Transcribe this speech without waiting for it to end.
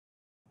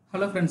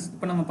Hello friends,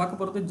 இப்போ நம்ம பார்க்க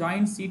போகிறது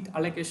Joint Seat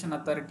Allocation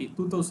Authority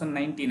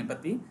 2019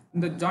 பற்றி.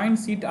 இந்த Joint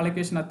Seat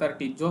Allocation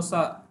Authority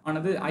JoSAA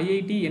ஆனது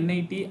IIT,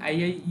 NIT,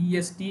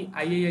 IIEST,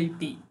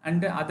 IIT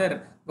and other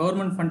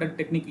government funded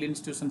technical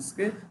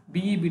institutionsக்கு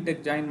BE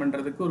BTech join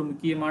பண்ணுறதுக்கு ஒரு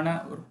முக்கியமான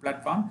ஒரு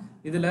பிளாட்ஃபார்ம்.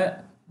 இதில்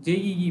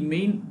JEE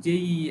மெயின்,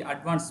 JEE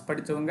அட்வான்ஸ்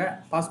படித்தவங்க,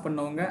 பாஸ்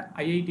பண்ணவங்க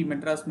ஐஐடி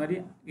மெட்ராஸ் மாதிரி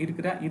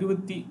இருக்கிற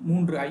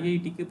 23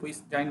 ஐஐடிக்கு போய்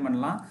ஜாயின்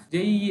பண்ணலாம்.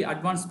 JEE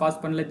அட்வான்ஸ் பாஸ்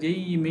பண்ணல,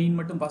 JEE மெயின்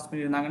மட்டும் பாஸ்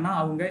பண்ணியிருந்தாங்கன்னா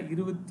அவங்க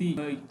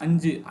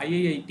 25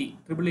 IIT,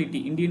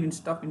 IIT Indian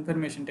institute of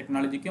information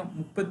டெக்னாலஜிக்கும்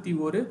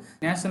 31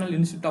 national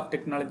institute of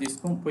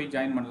டெக்னாலஜிஸ்க்கும் போய்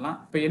ஜாயின் பண்ணலாம்.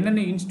 இப்போ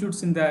என்னென்ன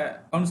இன்ஸ்டியூட்ஸ் இந்த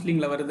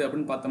கவுன்சிலிங்கில் வருது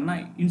அப்படின்னு பார்த்தோம்னா,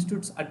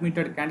 institutes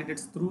admitted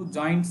candidates through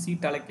joint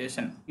seat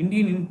allocation.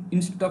 Indian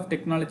institute of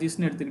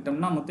டெக்னாலஜிஸ்னு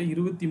எடுத்துக்கிட்டோம்னா மொத்தம்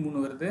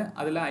 23 வருது.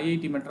 அதில்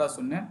ஐஐடி மெட்ராஸ்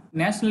ஒன்று.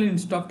 நேஷனல்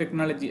இன்ஸ்டியூட் ஆஃப்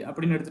டெக்னாலஜி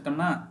அப்படின்னு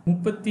எடுத்துட்டோம்னா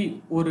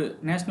 31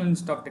 நேஷனல்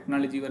இன்ஸ்டியூட் ஆஃப்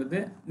டெக்னாலஜி வருது.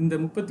 இந்த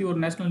 31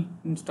 நேஷனல்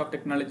இன்ஸ்டியூட் ஆஃப்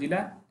டெக்னாலஜியில்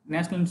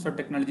நேஷனல் இன்ஸ்டியூட் ஆஃப்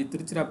டெக்னாலஜி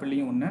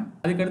திருச்சிராப்பள்ளியும் ஒன்று.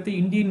 அதுக்கடுத்து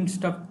Indian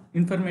institute of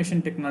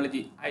information technology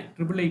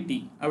IIT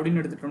அப்படின்னு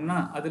எடுத்துட்டோம்னா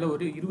அதில்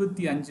ஒரு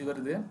 25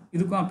 வருது.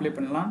 இதுக்கும் அப்ளை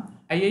பண்ணலாம்.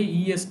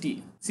 IIEST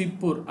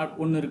சிப்பூர்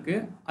ஒன்று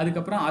இருக்குது.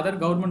 அதுக்கப்புறம் அதர்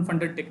கவர்மெண்ட்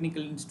ஃபண்டட்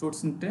டெக்னிக்கல்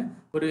இன்ஸ்டியூட்ஸ்ன்ட்டு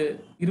ஒரு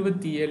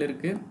 27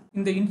 இருக்குது.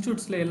 இந்த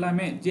இன்ஸ்டியூட்ஸில்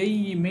எல்லாமே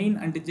JEE main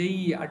and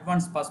JEE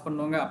advance pass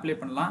பண்ணவங்க அப்ளை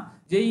பண்ணலாம்.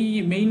 JEE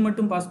மெயின்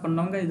மட்டும் பாஸ்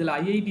பண்ணவங்க இதில்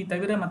IIT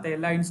தவிர மற்ற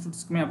எல்லா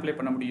இன்ஸ்டியூட்ஸ்க்குமே அப்ளை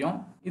பண்ண முடியும்.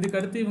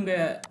 இதுக்கடுத்து இவங்க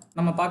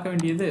நம்ம பார்க்க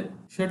வேண்டியது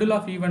ஷெட்யூல்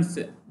ஆஃப் ஈவெண்ட்ஸ்.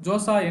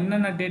 JoSAA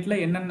என்னென்ன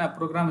டேட்டில் என்னென்ன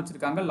ப்ரோக்ராம்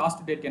வச்சுருக்காங்க,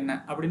 லாஸ்ட் டேட் என்ன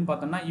அப்படின்னு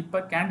பார்த்தோம்னா, இப்போ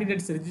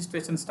கேண்டிடேட்ஸ்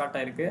ரெஜிஸ்ட்ரேஷன் ஸ்டார்ட்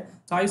ஆயிருக்கு.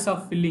 Choice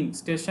of filling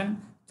station,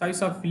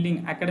 choice of filling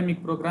academic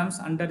programs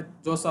under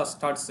JoSAA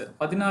starts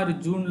 16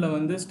 ஜூனில்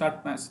வந்து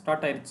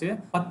ஸ்டார்ட் ஆயிடுச்சு.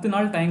 10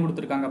 நாள் டைம்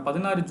கொடுத்துருக்காங்க.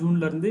 16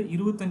 ஜூன்லேருந்து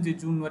 25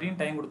 ஜூன் வரையும்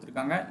டைம்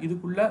கொடுத்துருக்காங்க.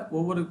 இதுக்குள்ளே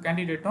ஒவ்வொரு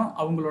கேண்டிடேட்டும்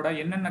அவங்களோட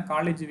என்னென்ன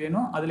காலேஜ்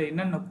வேணும், அதில்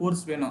என்னென்ன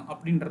கோர்ஸ் வேணும்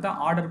அப்படின்றத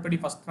ஆர்டர் படி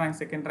first rank,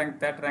 second rank,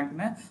 third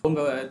ரேங்க்னு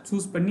அவங்க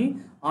சூஸ் பண்ணி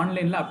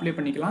ஆன்லைனில் அப்ளை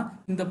பண்ணிக்கலாம்.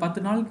 இந்த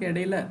 10 நாளுக்கு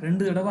இடையில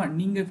 2 தடவை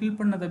நீங்கள் ஃபில்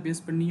பண்ணதை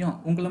பேஸ் பண்ணியும்,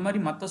 உங்களை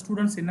மாதிரி மற்ற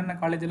ஸ்டூடெண்ட்ஸ் என்னென்ன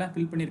காலேஜெல்லாம்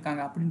ஃபில்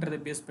பண்ணியிருக்காங்க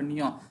அப்படின்றத பேஸ்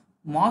பண்ணியும்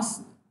mass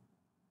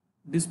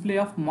display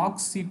of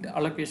mark sheet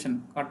allocation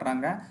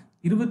காட்டுறாங்க.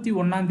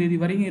 21ஆம் தேதி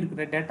வரைக்கும்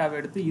இருக்கிற டேட்டாவை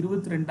எடுத்து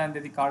 22ஆம்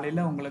தேதி காலையில்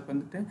உங்களுக்கு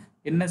வந்துட்டு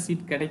என்ன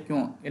சீட்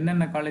கிடைக்கும்,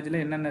 என்னென்ன காலேஜில்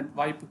என்னென்ன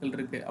வாய்ப்புகள்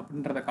இருக்குது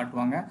அப்படின்றத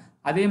காட்டுவாங்க.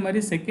 அதே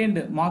மாதிரி second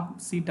mark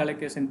sheet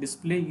allocation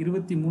display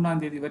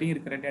 23ஆம் தேதி வரையும்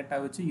இருக்கிற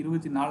டேட்டா வச்சு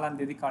 24ஆம்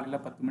தேதி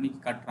காலையில் 10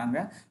 மணிக்கு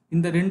காட்டுறாங்க.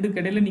 இந்த 2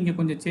 கடையில் நீங்கள்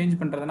கொஞ்சம் சேஞ்ச்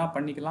பண்ணுறதுனா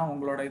பண்ணிக்கலாம்,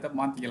 உங்களோட இதை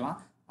மாற்றிக்கலாம்.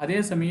 அதே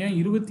சமயம்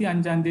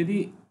 25ஆம்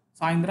தேதி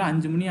சாயந்தரம்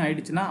 5 மணி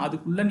ஆயிடுச்சுன்னா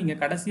அதுக்குள்ளே நீங்கள்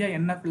கடைசியாக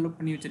என்ன ஃபில்அப்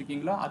பண்ணி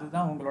வச்சுருக்கீங்களோ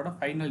அதுதான் உங்களோட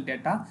ஃபைனல்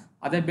டேட்டா.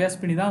 அதை பேஸ்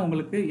பண்ணி தான்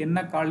உங்களுக்கு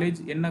என்ன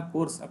காலேஜ், என்ன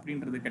கோர்ஸ்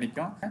அப்படின்றது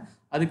கிடைக்கும்.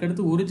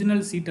 அதுக்கடுத்து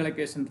ஒரிஜினல் சீட்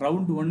அலோகேஷன்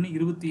ரவுண்ட் 1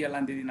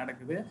 27ஆம் தேதி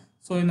நடக்குது.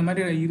 ஸோ இந்த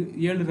மாதிரி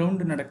 7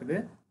 ரவுண்டு நடக்குது.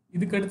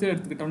 இதுக்கடுத்து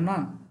எடுத்துக்கிட்டோம்னா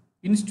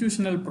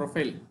இன்ஸ்டிடியூஷனல்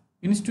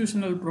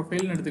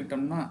ப்ரொஃபைல்னு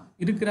எடுத்துக்கிட்டோம்னா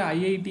இருக்கிற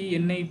IIT,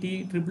 NIT,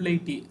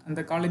 IIT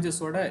அந்த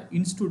காலேஜஸோட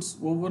இன்ஸ்டியூட்ஸ்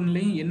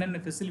ஒவ்வொன்றிலையும் என்னென்ன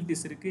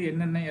ஃபெசிலிட்டிஸ் இருக்குது,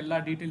 என்னென்ன எல்லா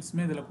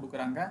டீட்டெயில்ஸுமே இதில்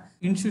கொடுக்குறாங்க.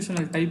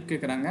 இன்ஸ்டிடியூஷனல் டைப்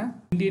கேட்குறாங்க.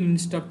 Indian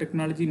institute of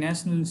technology,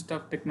 national institute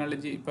of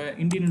technology. இப்போ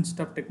இந்தியன்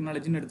இன்ஸ்டியூட் ஆஃப்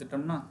டெக்னாலஜின்னு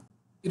எடுத்துட்டோம்னா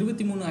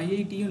 23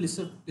 IITயும்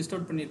லிஸ்ட்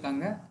அவுட்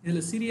பண்ணியிருக்காங்க.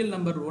 இதில் சீரியல்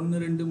நம்பர் 1,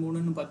 2,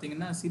 3ன்னு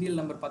பார்த்தீங்கன்னா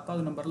சீரியல் நம்பர்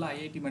 10வது நம்பரில்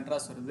IIT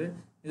மெட்ராஸ் வருது.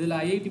 இதில்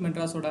IIT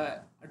மெட்ராஸோட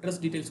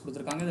அட்ரஸ் டீட்டெயில்ஸ்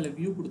கொடுத்துருக்காங்க. இதில்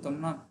வியூ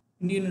கொடுத்தோம்னா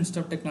Indian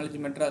institute of technology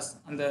Madras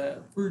அந்த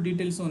ஃபுல்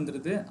டீட்டெயில்ஸும்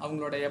வந்துடுது.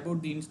 அவங்களோட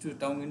அபவுட் தி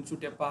இன்ஸ்டியூட், அவங்க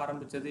இன்ஸ்டியூட் எப்போ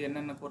ஆரம்பித்தது,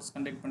 என்னென்ன கோர்ஸ்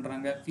கண்டக்ட்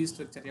பண்ணுறாங்க, ஃபீஸ்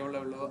ஸ்ட்ரக்சர்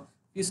எவ்வளோ.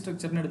 ஃபீஸ்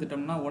ஸ்ட்ரக்சர்னு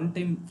எடுத்துட்டோம்னா 1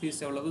 டைம் ஃபீஸ்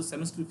எவ்வளவு,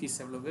 செமஸ்டர் ஃபீஸ்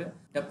எவ்வளவு,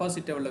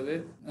 டெபாசிட் எவ்வளவு,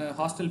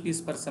 ஹாஸ்டல்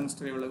ஃபீஸ் பர்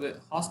செமஸ்டர் எவ்வளவு.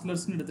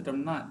 ஹாஸ்டலர்ஸ்னு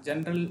எடுத்துட்டோம்னா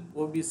ஜென்ரல்,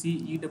 OBC,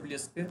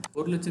 EWSக்கு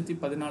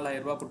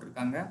 1,14,000 ரூபா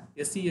போட்டிருக்காங்க.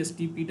 SC,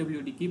 ST,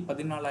 PWDக்கு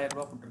 14,000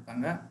 ரூபா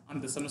போட்டிருக்காங்க.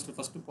 அந்த செமஸ்டர்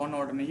ஃபஸ்ட்டு போன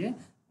உடனேயே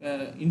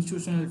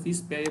institutional fees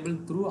payable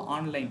through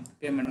online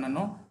payment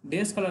பண்ணணும். டே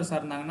ஸ்காலர்ஸாக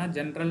இருந்தாங்கன்னா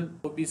ஜென்ரல்,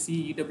 OBC,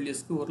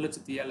 EWSக்கு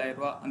 1,07,000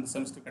 ரூபா அந்த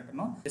செமஸ்டர்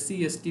கட்டணும். SC,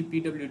 ST,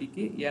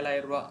 PWDக்கு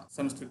 7,000 ரூபா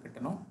செமஸ்டர்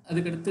கட்டணும்.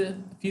 அதுக்கடுத்து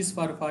ஃபீஸ்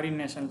ஃபார்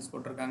ஃபாரின் நேஷனல்ஸ்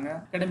போட்டிருக்காங்க.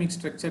 அகாடமிக்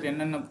ஸ்ட்ரக்சர்,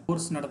 என்னென்ன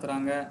கோர்ஸ்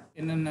நடத்துகிறாங்க,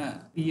 என்னென்ன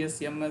BS,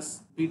 MS,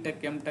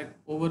 BTech, MTech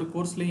ஒவ்வொரு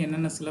கோர்ஸ்லையும்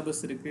என்னென்ன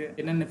சிலபஸ் இருக்குது,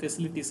 என்னென்ன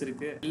ஃபெசிலிட்டிஸ்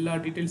இருக்குது, எல்லா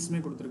டீட்டெயில்ஸுமே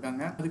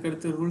கொடுத்துருக்காங்க.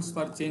 அதுக்கடுத்து rules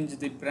for change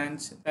the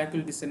branch,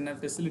 faculties என்ன,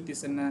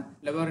 ஃபெசிலிட்டிஸ் என்ன,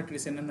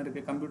 லெபார்டரிஸ் என்னென்ன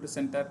இருக்குது, computer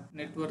centre,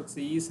 networks,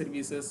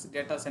 services,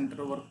 data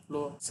centre, work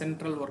flow,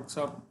 central work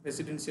shop,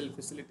 residential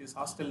facilities,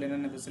 hostel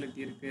என்னென்ன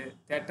ஃபெசிலிட்டி இருக்குது,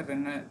 தேட்டர்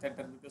என்ன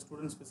தேட்டர் இருக்குது,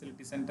 students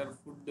facility centre,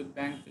 food,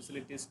 bank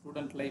facilities,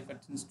 student life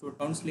at institute,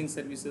 counselling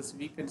services,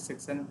 weekend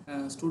section,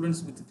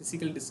 students with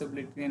physical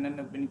disability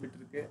என்னென்ன benefit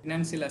இருக்குது,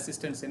 financial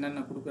assistance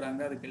என்னென்ன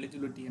கொடுக்குறாங்க, அதுக்கு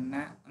eligibility என்ன,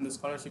 அந்த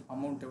ஸ்காலர்ஷிப்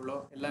அமௌண்ட் எவ்வளோ,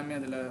 எல்லாமே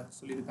அதில்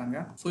சொல்லியிருக்காங்க.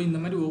 ஸோ இந்த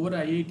மாதிரி ஒவ்வொரு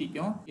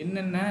ஐஐடிக்கும்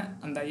என்னென்ன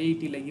அந்த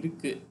ஐஐடியில்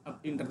இருக்குது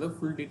அப்படின்றத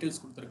ஃபுல்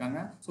டீட்டெயில்ஸ் கொடுத்துருக்காங்க.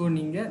 ஸோ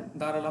நீங்கள்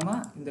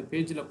தாராளமாக இந்த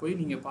பேஜில் போய்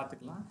நீங்கள்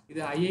பார்த்துக்கலாம்.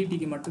 இது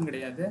ஐஐடிக்கு மட்டும்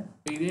கிடையாது.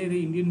 இதே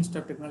இந்தியன்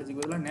இன்ஸ்டியூட் ஆஃப் டெக்னாலஜிக்கு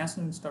பதிலாக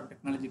national institute of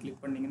technology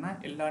click பண்ணிங்கன்னா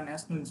எல்லா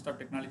நேஷனல் இன்ஸ்டியூட்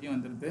ஆஃப் டெக்னாலஜியும்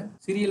வந்துடுது.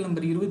 Serial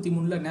number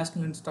 23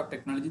 national institute of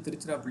technology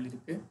Tiruchirappalli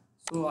இருக்குது.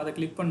 ஸோ அதை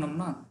கிளிக்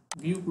பண்ணோம்னா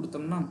வியூ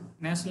கொடுத்தோம்னா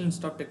நேஷனல்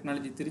இன்ஸ்டியூட் ஆஃப்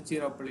டெக்னாலஜி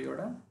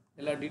திருச்சிராப்பள்ளியோட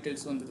எல்லா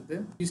டீட்டெயில்ஸும் வந்துடுது.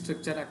 ஃபீ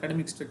structure,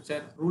 academic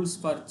structure, rules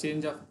for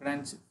change of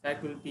branch,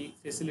 faculty,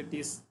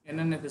 facilities,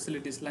 என்னென்ன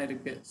ஃபெசிலிட்டிஸ்லாம்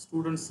இருக்குது,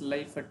 ஸ்டூடெண்ட்ஸ்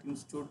லைஃப் அட்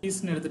இன்ஸ்டியூட்.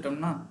 ஃபீஸ்னு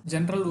எடுத்துட்டோம்னா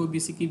general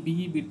ஓபிசிக்கு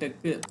BE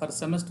BTech per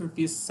semester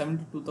fees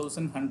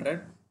 72,100,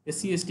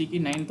 SC எஸ்டிக்கு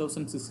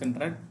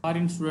 9,600,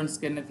 ஃபாரின்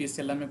ஸ்டூடெண்ட்ஸ்க்கு என்ன ஃபீஸ்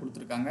எல்லாமே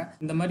கொடுத்துருக்காங்க.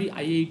 இந்த மாதிரி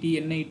ஐஐடி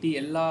என்ஐடி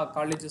எல்லா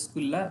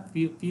காலேஜஸ்க்குள்ள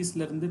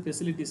ஃபீஸ்லேருந்து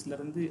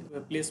ஃபெசிலிட்டிஸ்லேருந்து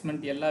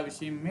பிளேஸ்மெண்ட் எல்லா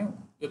விஷயமுமே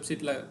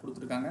வெப்சைட்டில்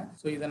கொடுத்துருக்காங்க.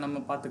 ஸோ இதை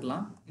நம்ம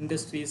பார்த்துக்கலாம்.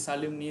 Industries,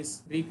 alumni,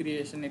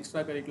 recreation,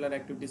 extra curricular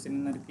activities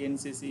என்னென்ன இருக்குது,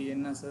 NCC,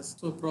 NSS,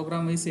 so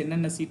program wise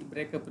என்னென்ன சீட்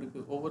பிரேக்கப்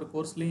இருக்குது, ஒவ்வொரு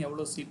கோர்ஸ்லையும்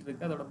எவ்வளோ சீட்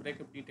இருக்குது, அதோட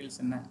பிரேக்கப் டீட்டெயில்ஸ்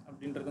என்ன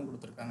அப்படின்றதும்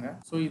கொடுத்துருக்காங்க.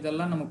 ஸோ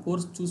இதெல்லாம் நம்ம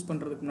கோர்ஸ் சூஸ்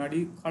பண்ணுறதுக்கு முன்னாடி,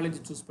 காலேஜ்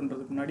சூஸ்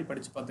பண்ணுறதுக்கு முன்னாடி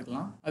படித்து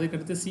பார்த்துக்கலாம்.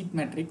 அதுக்கடுத்து சீட்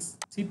மேட்ரிக்ஸ்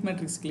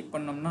கிளிக்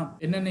பண்ணோம்னா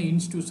என்னென்ன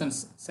institutions,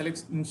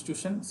 select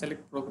institution,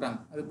 select program,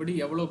 அதுபடி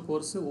எவ்வளோ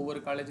கோர்ஸ் ஒவ்வொரு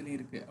காலேஜ்லையும்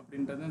இருக்குது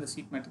அப்படின்றது அந்த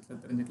சீட்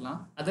மேட்ரிக்ஸில் தெரிஞ்சுக்கலாம்.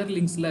 அதர்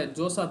லிங்க்ஸில்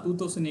JoSAA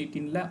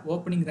 2018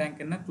 ஓப்பனிங் ரேங்க்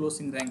என்ன,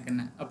 க்ளோசிங் ரேங்க்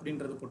என்ன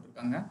அப்படின்றது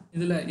போட்டிருக்காங்க.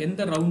 இதில்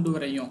எந்த ரவுண்டு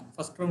வரையும்,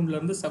 ஃபர்ஸ்ட்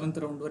ரவுண்ட்லேருந்து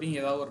 7th ரவுண்ட் வரையும்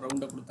ஏதாவது ஒரு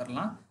ரவுண்டை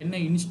கொடுத்துடலாம்.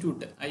 என்ன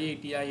இன்ஸ்டியூட்,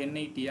 ஐஐடியா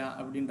என்ஐடியா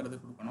அப்படின்றது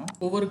கொடுக்கணும்.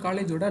 ஒவ்வொரு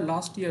காலேஜோட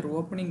last year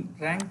opening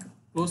rank,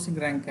 closing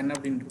rank என்ன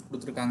அப்படின்றது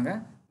கொடுத்துருக்காங்க.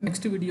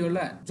 நெக்ஸ்ட் வீடியோவில்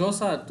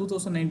JoSAA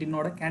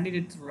 2019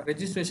 கேண்டிடேட்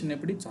ரெஜிஸ்ட்ரேஷன்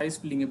எப்படி, சாய்ஸ்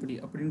ஃபில்லிங் எப்படி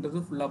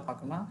அப்படின்றது ஃபுல்லாக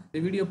பார்க்கலாம்.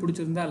 இந்த வீடியோ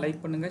பிடிச்சிருந்தா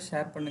லைக் பண்ணுங்கள்,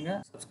 ஷேர்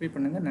பண்ணுங்கள், சப்ஸ்கிரைப்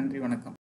பண்ணுங்கள். நன்றி, வணக்கம்.